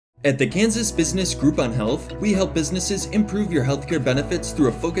At the Kansas Business Group on Health, we help businesses improve your healthcare benefits through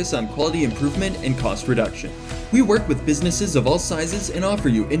a focus on quality improvement and cost reduction. We work with businesses of all sizes and offer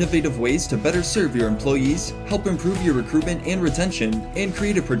you innovative ways to better serve your employees, help improve your recruitment and retention, and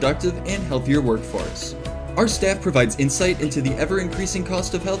create a productive and healthier workforce. Our staff provides insight into the ever-increasing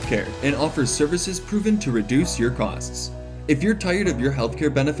cost of healthcare and offers services proven to reduce your costs. If you're tired of your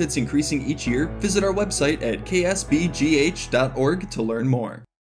healthcare benefits increasing each year, visit our website at ksbgh.org to learn more.